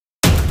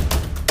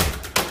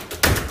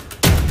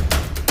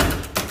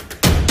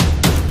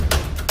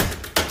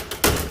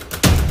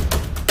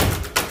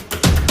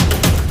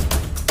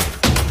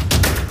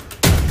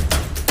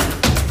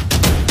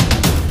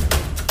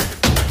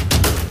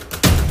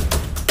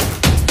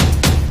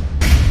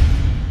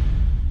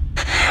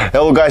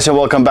Hello guys and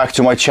welcome back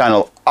to my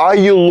channel. Are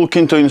you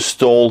looking to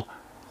install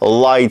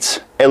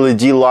lights,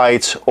 LED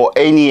lights or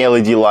any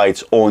LED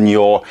lights on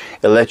your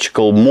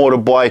electrical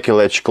motorbike,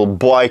 electrical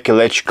bike,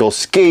 electrical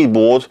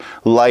skateboard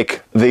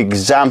like the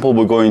example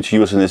we're going to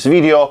use in this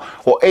video,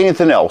 or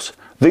anything else?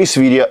 This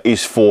video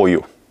is for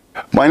you.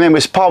 My name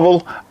is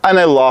Pavel and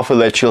I love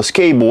electrical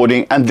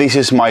skateboarding, and this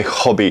is my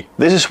hobby.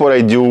 This is what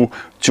I do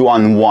to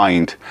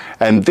unwind,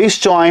 and this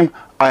time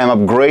I am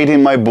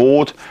upgrading my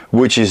board,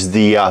 which is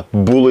the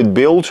Bullet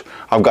build.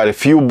 I've got a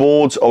few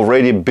boards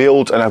already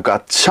built and I've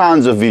got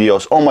tons of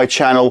videos on my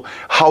channel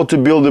how to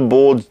build a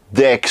board,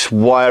 decks,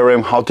 wire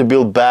them, how to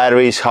build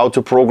batteries, how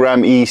to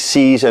program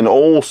ECs and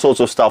all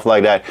sorts of stuff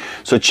like that,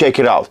 so check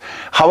it out.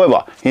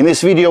 However, in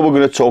this video we're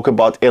going to talk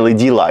about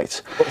LED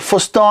lights. For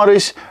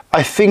starters,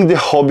 I think the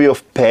hobby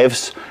of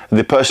PEVs,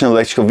 the personal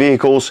electrical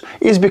vehicles,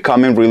 is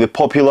becoming really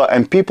popular,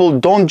 and people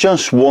don't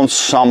just want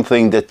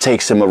something that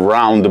takes them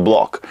around the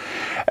block,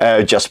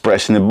 just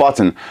pressing a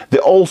button. They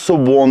also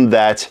want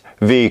that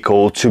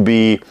vehicle to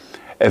be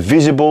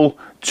visible,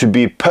 to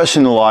be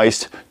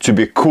personalized, to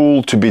be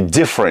cool, to be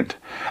different.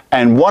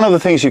 And one of the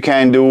things you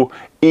can do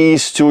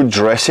is to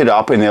dress it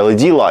up in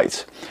LED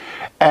lights.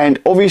 And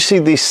obviously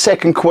the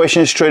second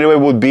question straight away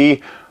would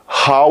be,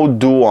 how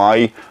do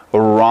I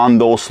run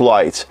those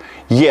lights?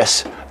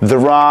 Yes,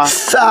 there are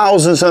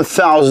thousands and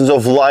thousands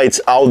of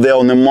lights out there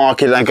on the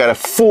market, and I got a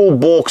full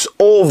box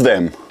of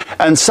them.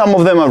 And some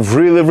of them are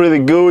really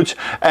good,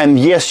 and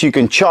yes, you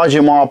can charge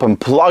them up and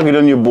plug it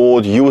on your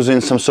board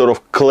using some sort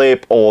of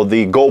clip or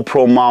the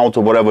GoPro mount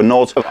or whatever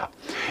not.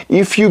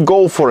 If you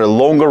go for a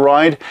longer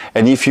ride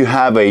and if you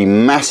have a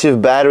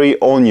massive battery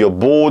on your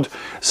board,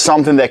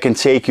 something that can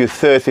take you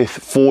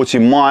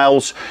 30-40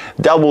 miles,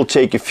 that will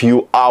take a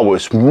few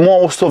hours.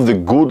 Most of the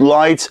good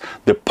lights,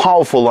 the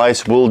powerful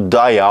lights, will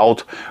die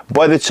out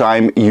by the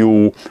time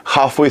you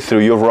halfway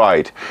through your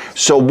ride.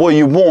 So what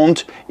you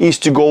want is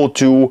to go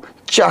to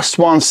just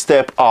one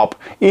step up,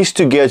 is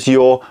to get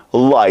your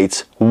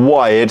lights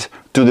wired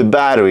to the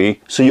battery,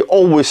 so you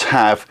always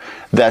have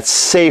that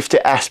safety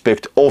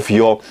aspect of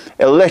your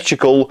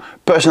electrical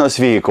personalized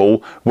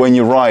vehicle when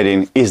you're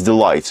riding is the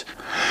lights.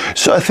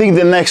 So I think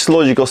the next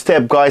logical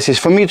step, guys, is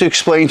for me to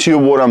explain to you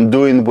what I'm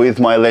doing with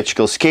my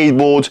electrical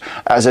skateboard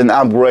as an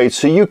upgrade,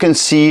 so you can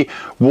see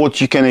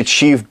what you can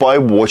achieve by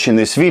watching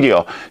this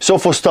video. So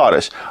for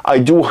starters, I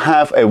do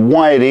have a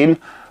wired in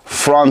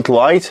front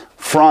light,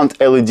 front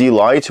LED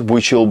light,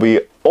 which will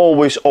be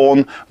always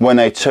on when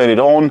I turn it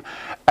on,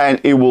 and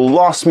it will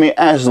last me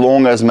as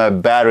long as my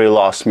battery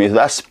lasts me.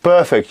 That's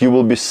perfect. You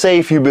will be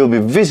safe, you will be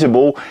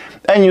visible,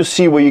 and you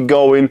see where you're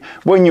going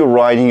when you're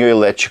riding your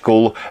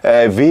electrical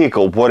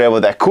vehicle, whatever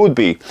that could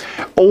be.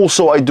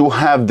 Also, I do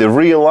have the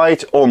rear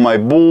light on my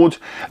board.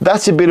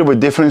 That's a bit of a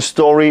different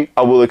story.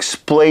 I will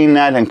explain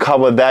that and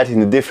cover that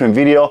in a different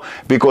video,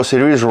 because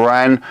it is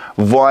ran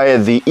via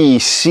the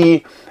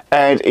EC,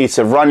 and it's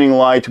a running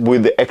light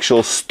with the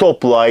actual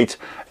stop light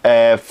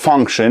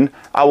function.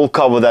 I will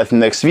cover that in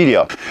the next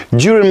video.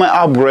 During my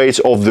upgrades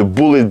of the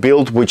Bullet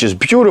build, which is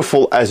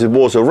beautiful as it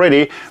was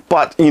already,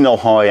 but you know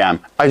how I am,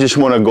 I just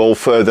want to go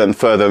further and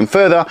further and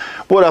further.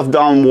 What I've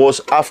done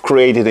was I've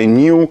created a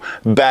new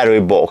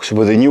battery box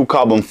with a new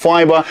carbon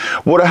fiber.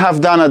 What I have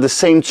done at the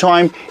same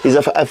time is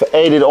I've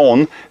added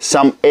on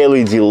some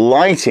LED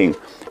lighting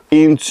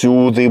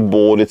into the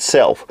board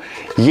itself.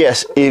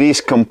 Yes, it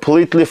is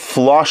completely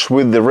flush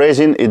with the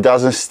resin. It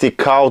doesn't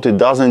stick out, it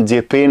doesn't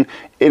dip in.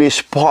 It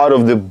is part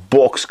of the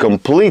box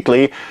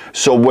completely,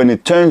 so when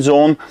it turns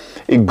on,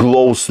 it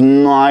glows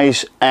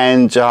nice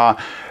and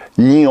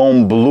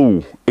neon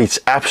blue. It's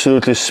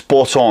absolutely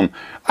spot on.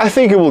 I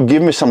think it will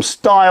give me some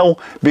style,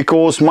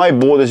 because my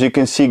board, as you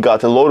can see,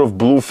 got a lot of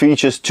blue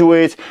features to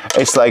it.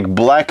 It's like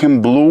black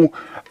and blue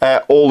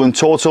all in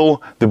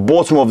total. The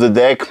bottom of the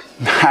deck,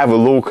 have a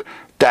look.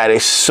 That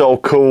is so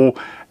cool,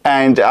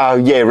 and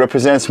yeah, it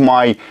represents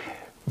my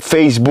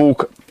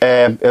Facebook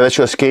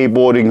electrical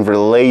skateboarding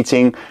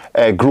relating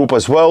group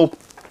as well.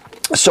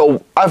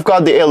 So I've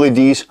got the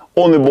LEDs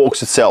on the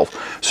box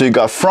itself. So you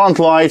got front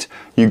light,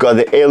 you got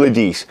the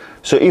LEDs.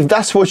 So if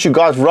that's what you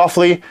got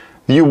roughly,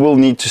 you will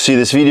need to see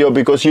this video,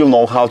 because you'll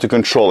know how to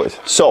control it.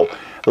 So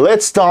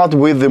let's start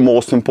with the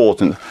most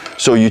important.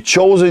 So you've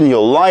chosen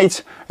your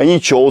light and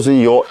you've chosen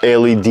your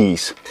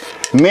LEDs.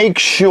 Make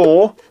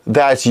sure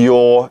that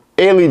your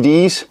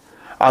LEDs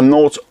are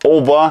not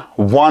over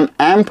 1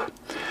 amp,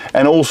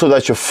 and also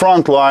that your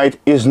front light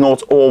is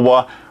not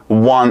over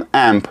 1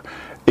 amp.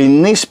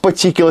 In this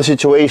particular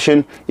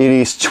situation, it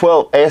is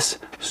 12S.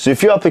 So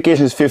if your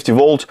application is 50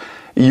 volt,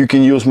 you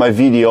can use my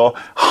video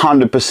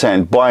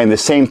 100% buying the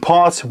same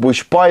parts,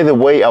 which, by the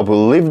way, I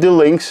will leave the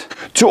links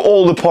to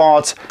all the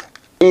parts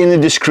in the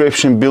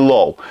description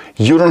below.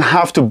 You don't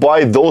have to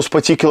buy those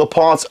particular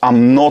parts.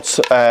 I'm not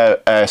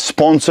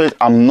sponsored.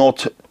 I'm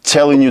not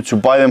telling you to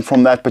buy them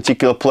from that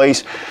particular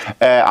place.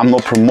 I'm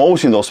not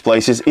promoting those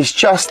places. It's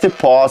just the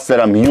parts that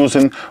I'm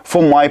using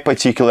for my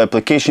particular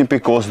application,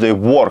 because they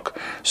work.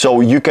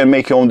 So you can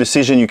make your own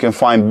decision. You can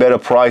find better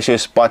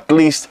prices, but at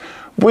least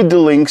with the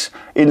links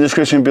in the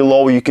description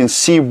below. You can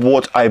see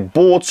what I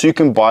bought, so you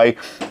can buy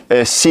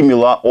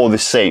similar or the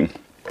same.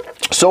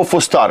 So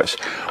for starters,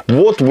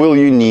 what will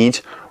you need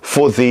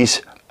for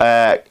this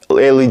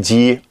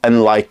LED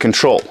and light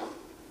control?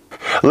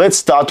 Let's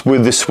start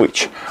with the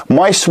switch.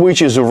 My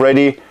switch is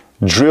already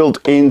drilled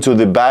into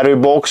the battery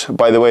box.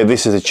 By the way,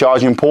 this is a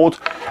charging port,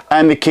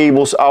 and the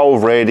cables are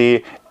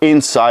already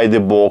inside the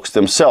box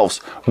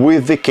themselves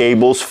with the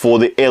cables for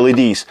the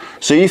LEDs.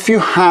 So if you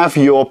have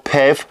your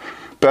PEV,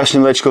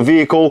 personal electrical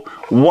vehicle,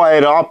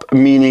 wired up,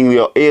 meaning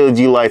your LED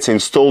lights are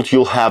installed,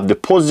 you'll have the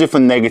positive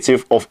and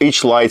negative of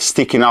each light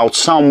sticking out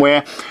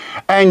somewhere,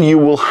 and you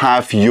will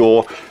have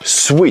your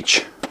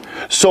switch.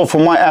 So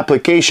for my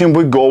application,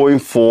 we're going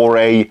for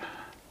a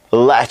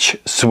latch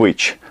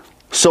switch.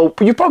 So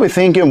you're probably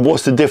thinking,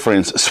 what's the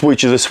difference?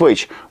 Switch is a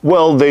switch.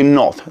 Well, they're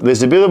not.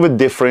 There's a bit of a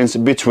difference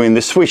between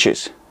the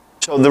switches.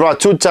 So there are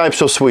two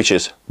types of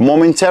switches: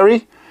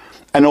 momentary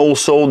and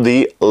also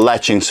the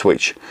latching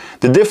switch.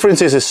 The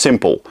difference is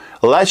simple.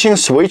 Latching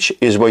switch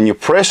is when you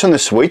press on the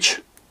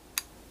switch,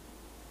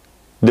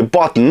 the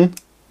button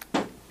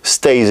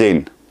stays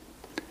in,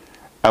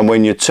 and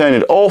when you turn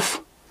it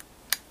off,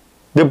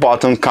 the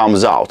button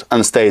comes out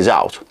and stays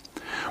out.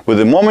 With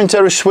the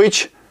momentary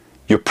switch,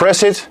 you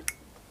press it,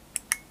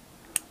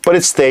 but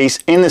it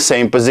stays in the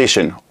same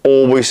position,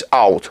 always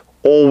out,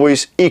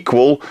 always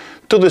equal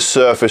to the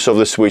surface of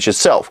the switch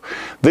itself.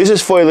 This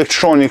is for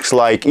electronics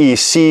like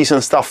ESCs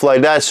and stuff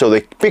like that, so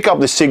they pick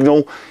up the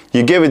signal,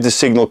 you give it the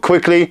signal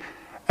quickly,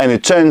 and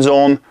it turns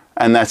on,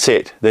 and that's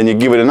it. Then you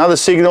give it another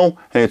signal,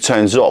 and it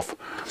turns off.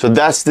 So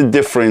that's the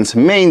difference,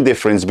 main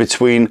difference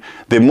between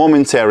the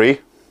momentary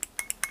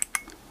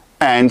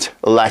and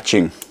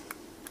latching.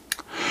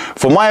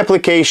 For my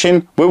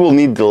application, we will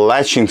need the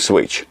latching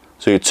switch.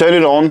 So you turn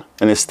it on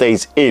and it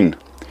stays in.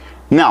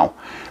 Now,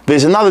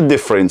 there's another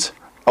difference,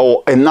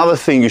 or another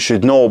thing you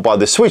should know about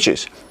the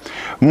switches.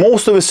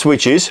 Most of the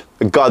switches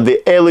got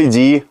the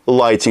LED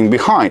lighting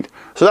behind.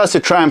 So that's the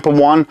Tramper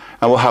one,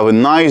 and will have a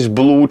nice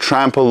blue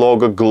Tramper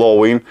logo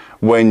glowing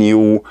when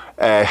you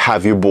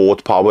have your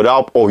board powered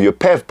up or your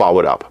PEV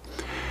powered up.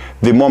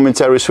 The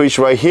momentary switch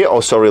right here,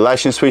 or sorry,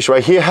 latching switch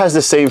right here, has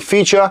the same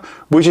feature,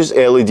 which is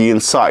LED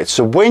inside.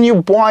 So when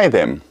you buy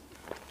them,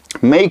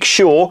 make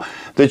sure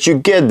that you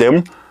get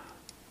them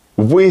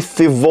with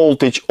the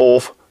voltage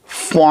of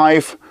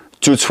 5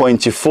 to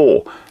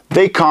 24.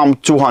 They come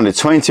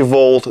 220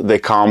 volt, they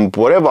come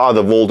whatever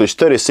other voltage,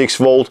 36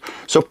 volt.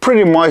 So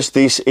pretty much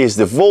this is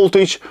the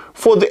voltage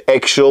for the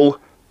actual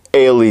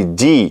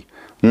LED,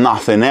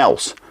 nothing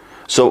else.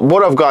 So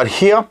what I've got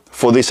here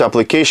for this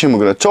application we're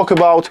going to talk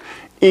about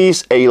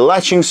is a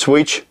latching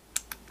switch,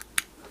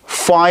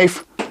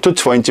 5 to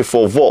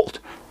 24 volt.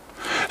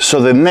 So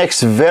the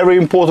next very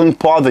important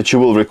part that you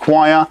will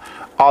require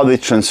are the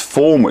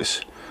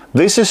transformers.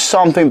 This is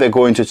something they're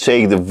going to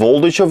take the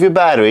voltage of your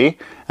battery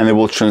and it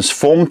will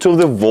transform to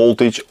the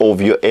voltage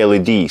of your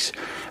LEDs.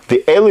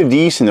 The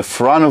LEDs in the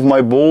front of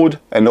my board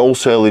and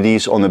also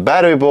LEDs on the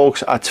battery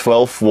box are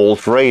 12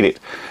 volt rated.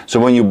 So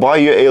when you buy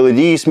your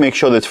LEDs, make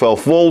sure they're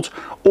 12 volt,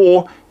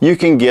 or you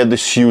can get the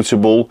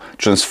suitable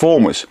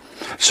transformers.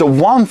 So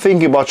one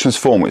thing about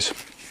transformers,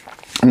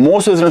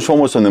 most of the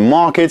transformers on the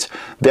market,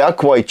 they are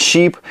quite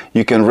cheap,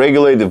 you can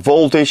regulate the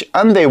voltage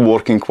and they're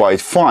working quite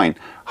fine.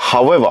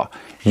 However,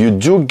 you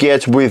do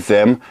get with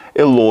them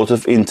a lot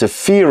of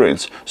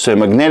interference, so a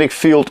magnetic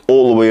field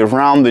all the way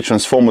around the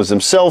transformers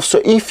themselves.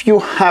 So if you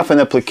have an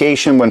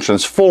application when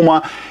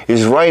transformer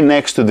is right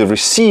next to the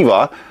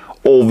receiver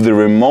of the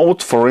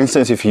remote, for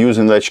instance, if you're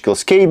using electrical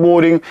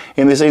skateboarding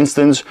in this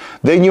instance,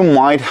 then you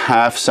might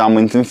have some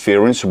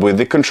interference with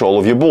the control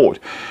of your board.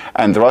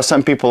 And there are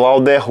some people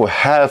out there who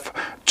have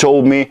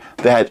told me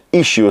they had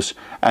issues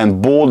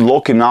and board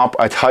locking up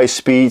at high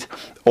speed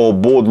or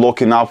board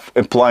locking up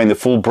applying the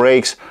full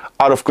brakes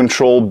out of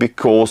control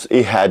because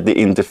it had the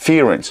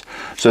interference.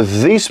 So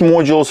these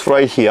modules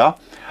right here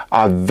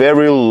are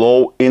very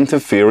low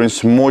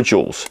interference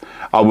modules.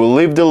 I will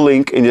leave the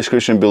link in the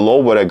description below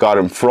where I got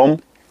them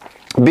from.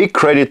 Big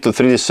credit to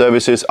 3D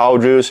Services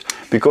Audrius,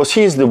 because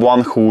he's the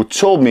one who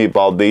told me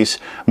about these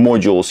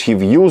modules.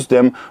 He's used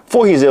them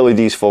for his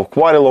LEDs for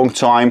quite a long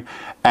time,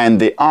 and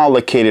they are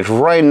located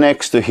right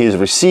next to his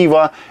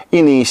receiver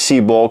in the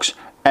ESC box,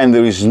 and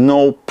there is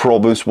no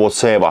problems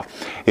whatsoever.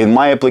 In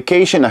my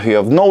application, as you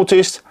have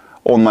noticed,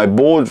 on my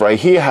board right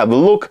here, have a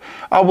look,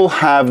 I will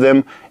have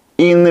them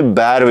in the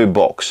battery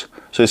box.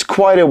 So it's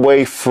quite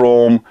away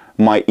from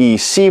my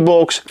ESC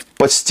box,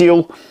 but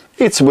still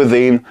it's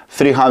within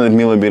 300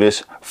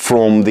 millimeters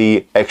from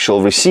the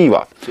actual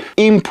receiver.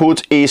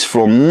 Input is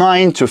from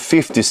 9 to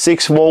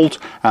 56 volt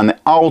and the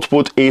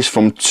output is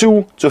from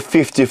 2 to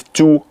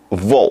 52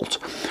 volt.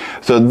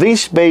 So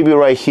this baby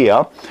right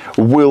here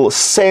will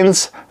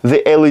sense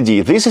the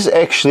LED. This is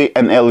actually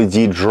an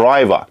LED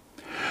driver.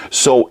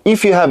 So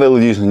if you have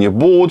LEDs on your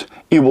board,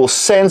 it will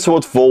sense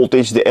what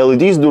voltage the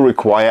LEDs do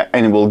require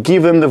and it will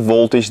give them the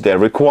voltage they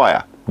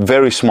require.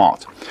 Very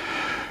smart.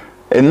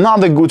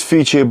 Another good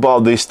feature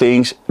about these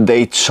things,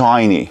 they're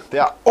tiny. They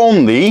are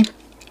only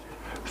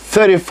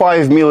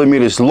 35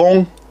 millimeters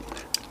long,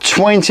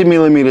 20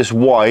 millimeters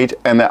wide,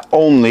 and they're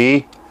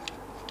only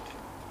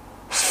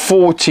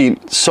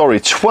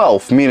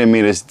 12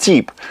 millimeters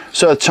deep,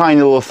 so a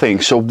tiny little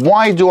thing. So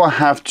why do I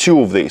have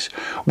two of these?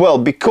 Well,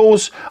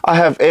 because I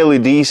have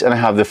LEDs and I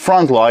have the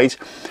front light,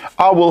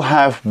 I will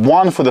have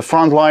one for the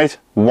front light,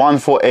 one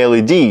for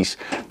LEDs.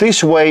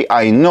 This way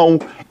I know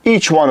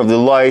each one of the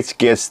lights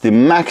gets the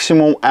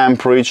maximum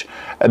amperage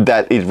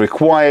that it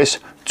requires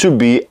to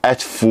be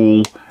at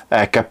full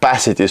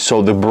capacity,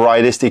 so the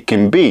brightest it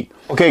can be.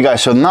 Okay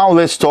guys, so now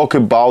let's talk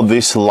about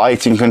this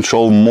lighting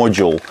control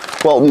module.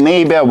 Well,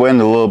 maybe I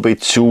went a little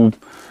bit too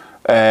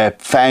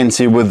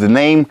fancy with the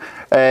name.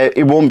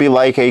 It won't be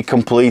like a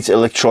complete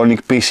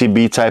electronic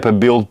PCB type of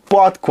build,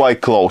 but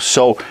quite close.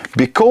 So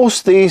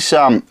because these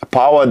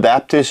power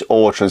adapters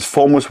or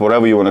transformers,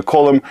 whatever you want to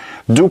call them,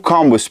 do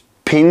come with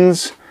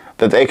pins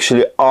that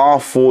actually are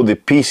for the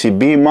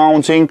PCB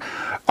mounting,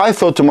 I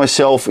thought to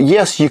myself,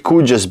 yes, you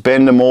could just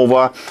bend them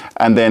over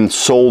and then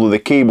solder the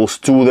cables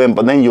to them,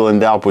 but then you'll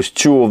end up with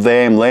two of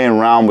them laying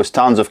around with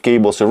tons of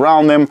cables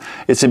around them.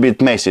 It's a bit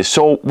messy.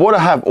 So what I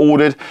have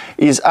ordered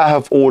is I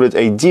have ordered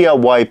a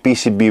DIY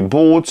PCB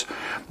boards.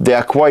 They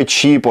are quite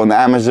cheap on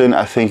Amazon.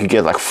 I think you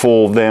get like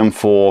 4 of them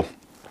for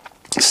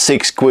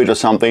 £6 or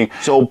something.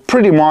 So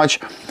pretty much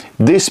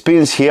these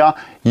pins here,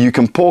 you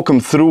can poke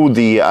them through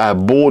the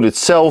board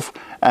itself,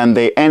 and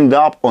they end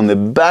up on the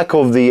back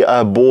of the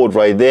board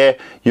right there.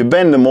 You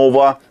bend them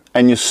over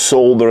and you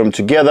solder them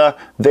together,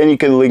 then you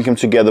can link them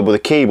together with the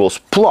cables.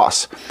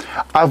 Plus,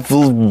 I've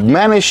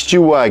managed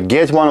to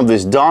get one of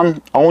this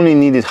done. I only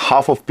needed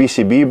half of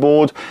PCB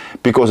board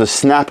because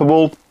it's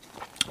snappable.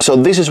 So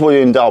this is what you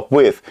end up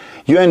with.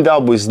 You end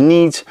up with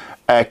neat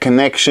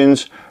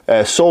connections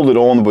soldered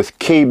on with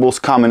cables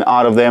coming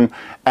out of them,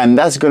 and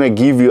that's going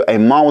to give you a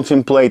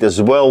mounting plate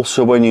as well.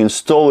 So when you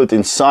install it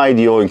inside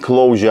your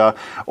enclosure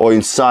or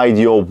inside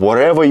your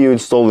whatever you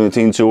install it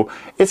into,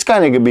 it's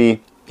kind of be,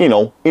 you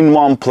know, in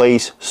one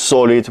place,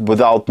 solid,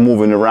 without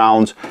moving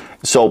around.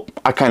 So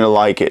I kind of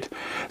like it.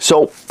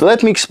 So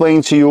let me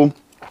explain to you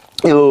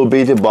a little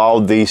bit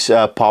about this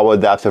power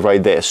adapter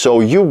right there.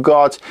 So you've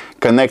got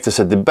connectors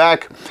at the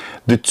back,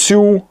 the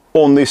two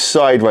on this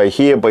side right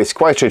here, but it's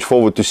quite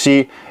straightforward to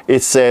see.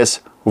 It says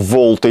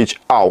voltage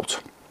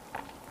out.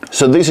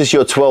 So this is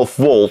your 12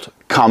 volt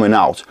coming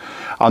out.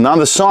 On the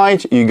other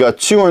side, you got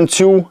 2 and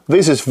 2.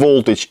 This is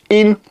voltage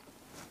in.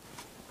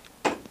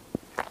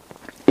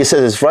 It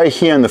says it's right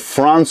here in the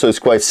front, so it's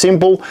quite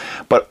simple,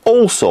 but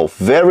also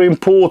very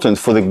important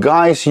for the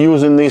guys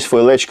using this for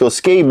electrical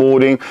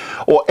skateboarding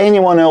or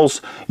anyone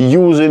else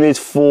using it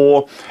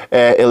for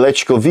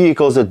electrical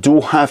vehicles that do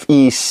have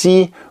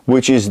ESC,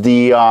 which is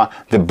the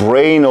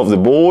brain of the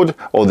board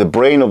or the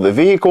brain of the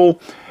vehicle.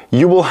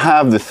 You will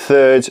have the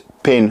third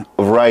pin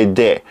right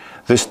there.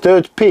 This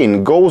third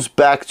pin goes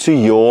back to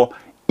your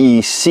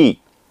ESC,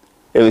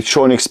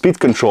 electronic speed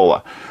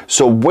controller.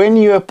 So when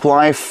you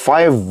apply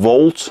 5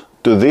 volts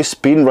to this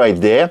pin right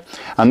there,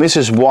 and this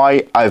is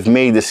why I've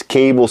made these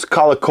cables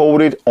color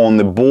coded on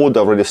the board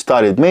I already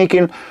started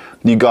making.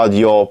 You got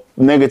your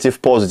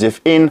negative positive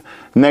in,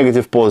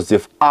 negative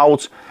positive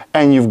out,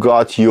 and you've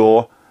got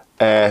your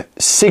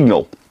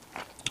signal.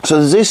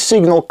 So this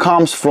signal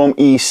comes from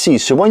ESC.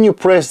 So when you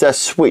press that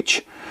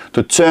switch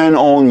to turn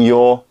on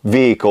your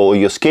vehicle or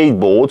your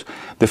skateboard,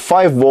 the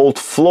 5 volt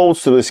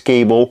flows to this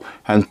cable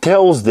and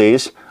tells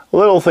this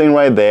little thing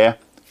right there,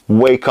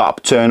 wake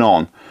up, turn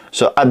on.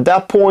 So at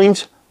that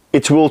point,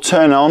 it will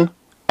turn on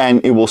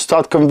and it will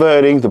start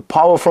converting the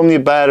power from the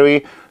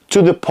battery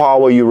to the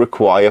power you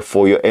require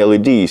for your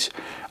LEDs.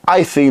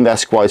 I think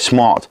that's quite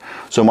smart.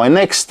 So my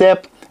next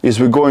step is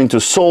we're going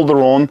to solder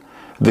on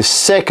the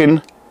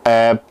second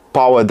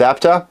power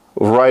adapter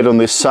right on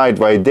this side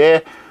right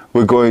there.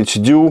 We're going to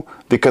do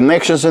the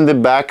connections in the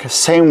back,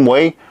 same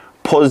way,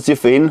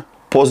 positive in,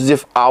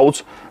 positive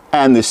out,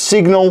 and the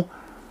signal,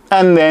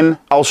 and then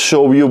I'll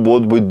show you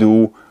what we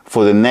do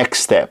for the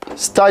next step.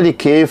 Study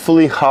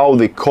carefully how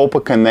the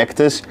copper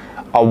connectors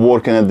are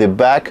working at the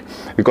back,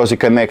 because it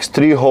connects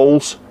 3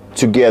 holes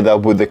together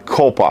with the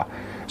copper.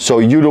 So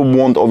you don't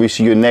want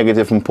obviously your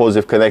negative and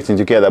positive connecting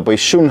together, but it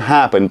shouldn't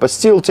happen. But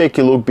still take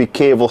a look, be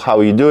careful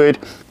how you do it.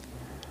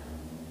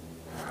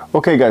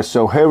 Okay guys,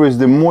 so here is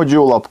the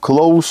module up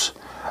close.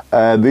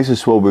 This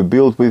is what we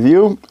built with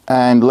you,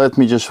 and let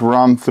me just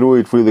run through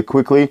it really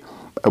quickly.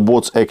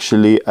 What's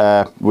actually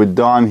we're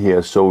done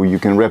here, so you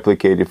can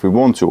replicate if we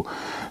want to.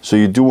 So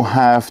you do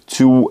have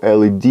 2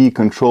 LED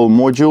control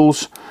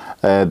modules.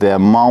 They are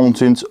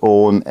mounted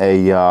on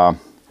a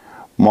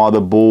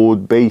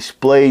motherboard base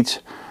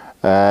plate.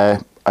 I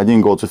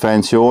didn't go too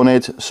fancy on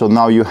it. So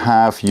now you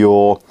have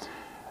your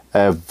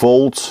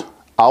volts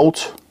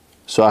out.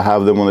 So I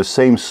have them on the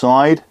same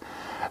side.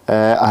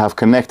 I have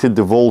connected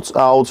the volts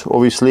out,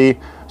 obviously,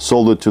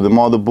 soldered to the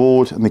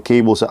motherboard, and the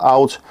cables are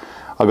out.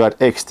 I got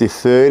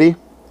XT30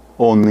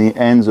 on the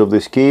ends of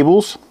these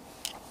cables.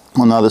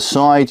 On the other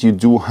side, you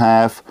do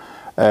have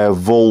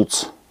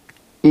volts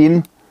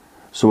in.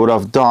 So what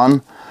I've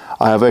done,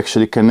 I have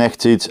actually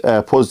connected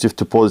positive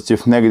to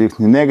positive, negative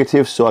to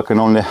negative, so I can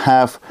only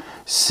have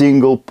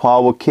single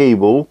power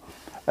cable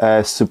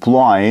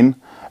supplying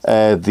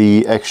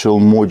the actual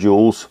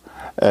modules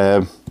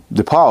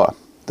the power.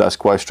 That's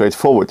quite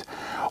straightforward.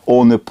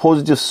 On the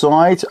positive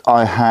side,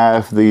 I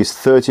have these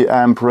 30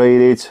 amp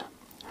rated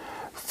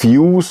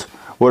fuse.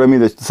 What I mean,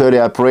 the 30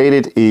 amp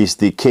rated is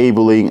the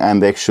cabling,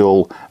 and the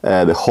actual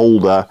the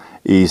holder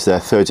is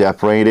 30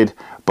 amp rated,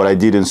 but I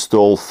did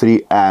install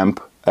 3 amp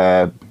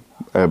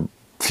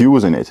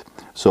fuse in it,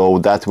 so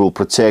that will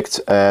protect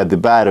the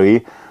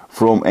battery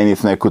from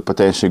anything that could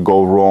potentially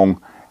go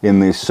wrong in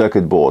this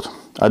circuit board.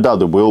 I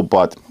doubt it will,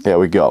 but there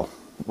we go.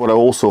 What I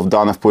also have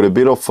done, I've put a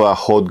bit of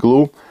hot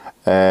glue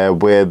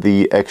where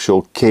the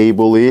actual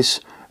cable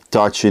is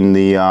touching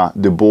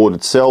the board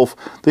itself.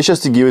 This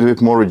just to give it a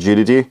bit more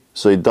rigidity,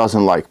 so it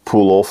doesn't like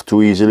pull off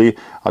too easily.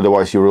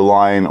 Otherwise you're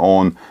relying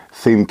on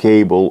thin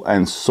cable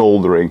and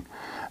soldering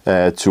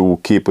to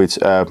keep it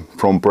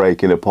from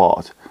breaking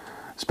apart,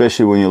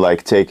 especially when you're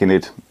like taking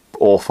it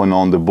off and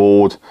on the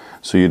board,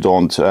 so you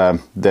don't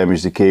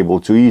damage the cable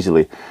too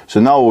easily. So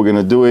now what we're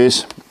going to do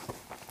is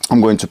I'm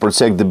going to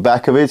protect the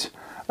back of it.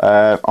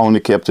 I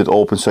only kept it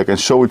open so I can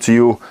show it to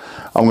you.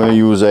 I'm going to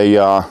use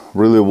a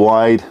really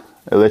wide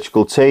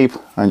electrical tape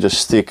and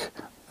just stick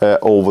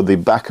over the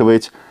back of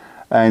it.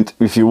 And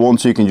if you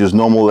want to, you can use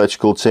normal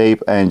electrical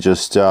tape and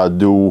just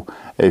do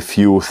a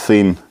few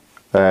thin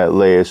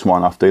layers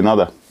one after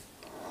another.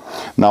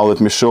 Now let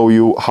me show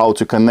you how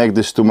to connect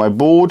this to my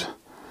board,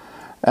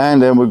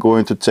 and then we're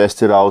going to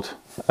test it out,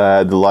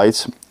 the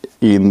lights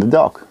in the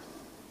dark.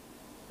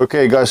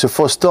 Okay guys, so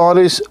for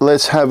starters,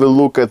 let's have a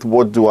look at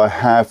what do I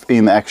have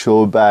in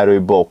actual battery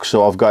box.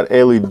 So I've got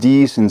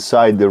LEDs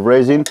inside the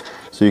resin,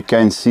 so you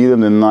can see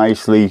them, they're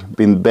nicely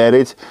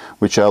embedded,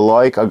 which I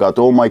like. I got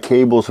all my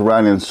cables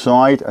ran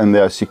inside, and they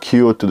are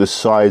secured to the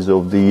sides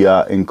of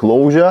the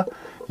enclosure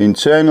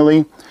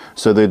internally,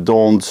 so they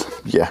don't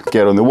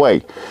get on the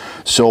way.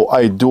 So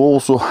I do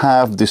also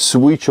have the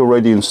switch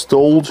already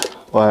installed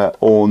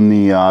on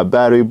the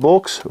battery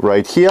box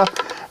right here,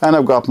 and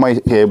I've got my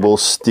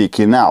cables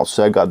sticking out.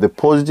 So I got the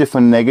positive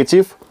and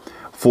negative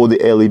for the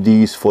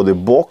LEDs for the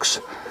box,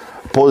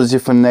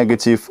 positive and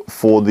negative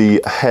for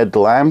the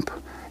headlamp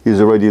is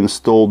already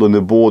installed on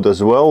the board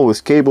as well,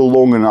 with cable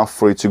long enough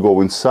for it to go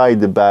inside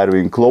the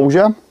battery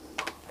enclosure.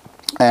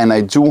 And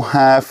I do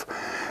have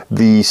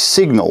the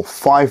signal,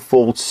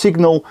 5-volt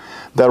signal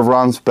that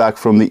runs back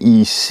from the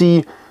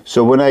EC.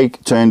 So when I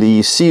turn the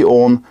EC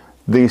on,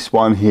 this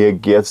one here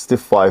gets the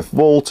 5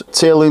 volt,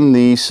 telling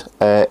these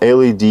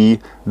LED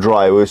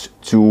drivers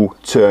to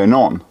turn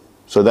on.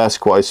 So that's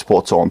quite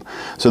spot on.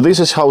 So this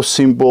is how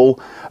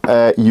simple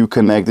you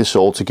connect this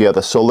all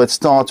together. So let's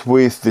start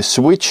with the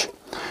switch.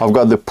 I've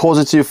got the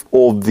positive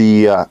of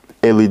the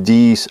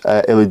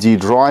LED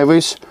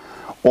drivers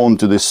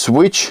onto the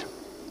switch.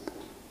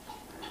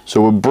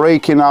 So we're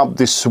breaking up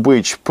the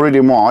switch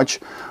pretty much.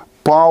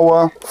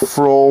 Power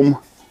from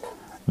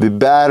the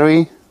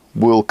battery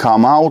will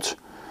come out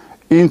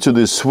into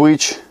the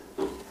switch,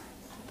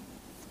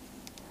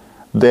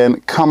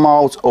 then come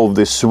out of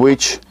the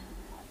switch,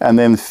 and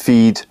then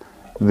feed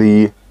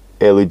the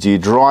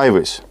LED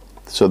drivers.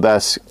 So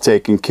that's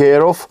taken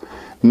care of.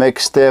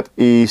 Next step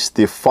is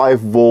the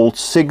 5-volt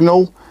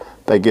signal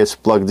that gets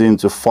plugged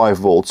into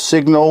 5-volt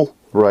signal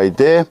right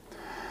there.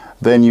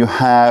 Then you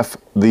have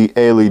the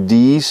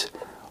LEDs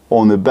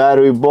on the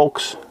battery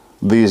box.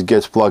 These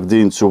gets plugged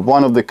into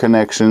one of the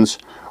connections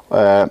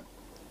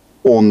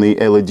on the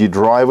LED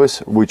drivers,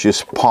 which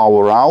is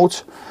power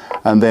out.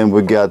 And then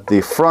we got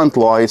the front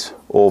light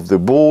of the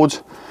board,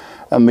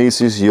 and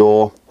this is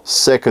your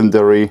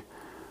secondary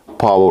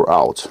power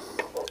out.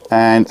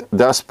 And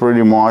that's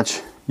pretty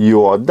much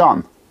you are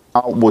done.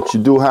 Now what you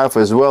do have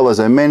as well, as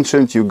I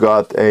mentioned, you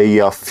got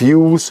a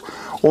fuse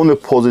on the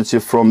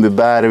positive from the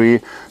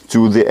battery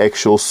to the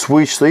actual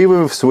switch. So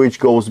even if the switch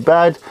goes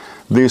bad,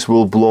 this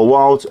will blow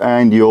out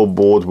and your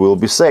board will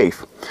be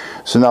safe.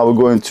 So now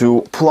we're going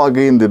to plug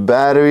in the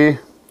battery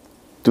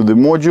to the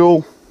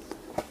module,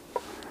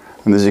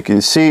 and as you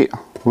can see,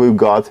 we've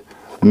got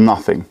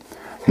nothing.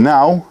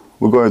 Now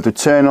we're going to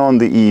turn on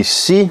the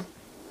EC.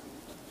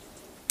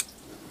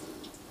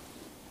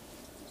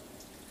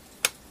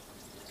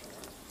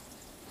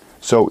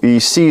 So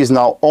EC is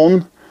now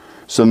on.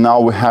 So now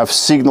we have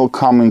signal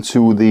coming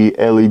to the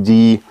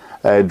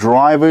LED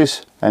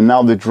drivers, and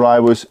now the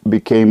drivers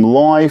became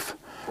live.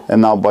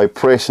 And now by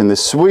pressing the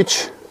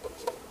switch,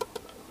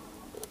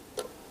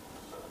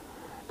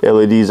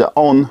 LEDs are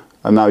on,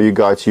 and now you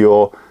got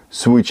your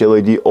switch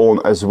LED on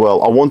as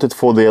well. I wanted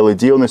for the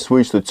LED on the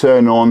switch to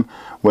turn on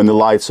when the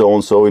lights are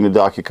on, so in the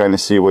dark you kind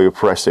of see where you're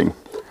pressing.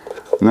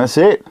 And that's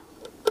it.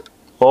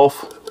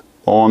 Off,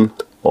 on,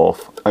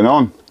 off, and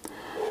on.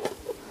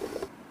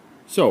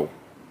 So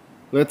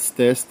let's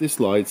test these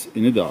lights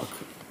in the dark.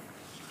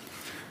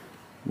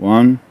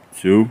 1,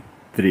 2,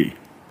 3.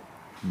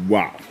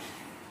 Wow.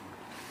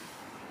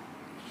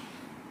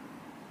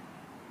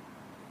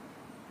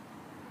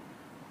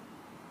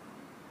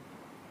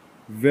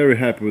 Very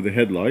happy with the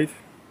headlight.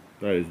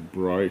 That is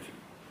bright.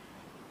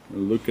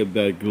 And look at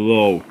that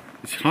glow.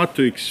 It's hard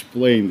to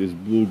explain this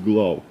blue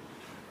glow,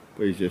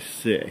 but it's just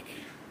sick.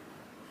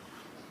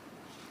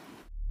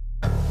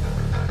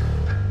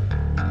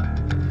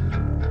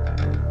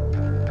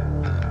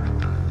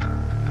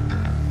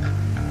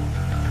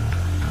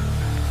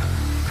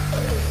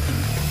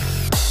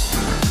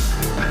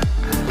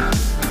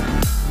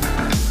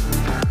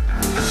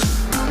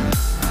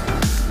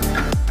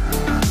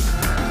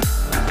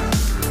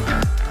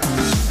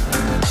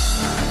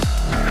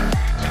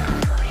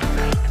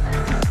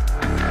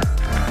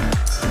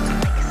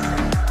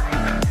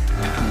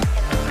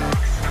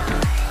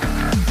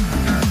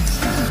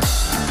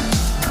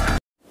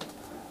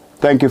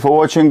 Thank you for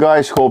watching,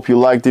 guys. Hope you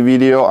liked the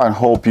video and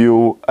hope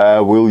you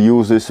will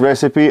use this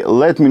recipe.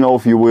 Let me know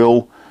if you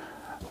will,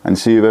 and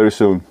see you very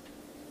soon.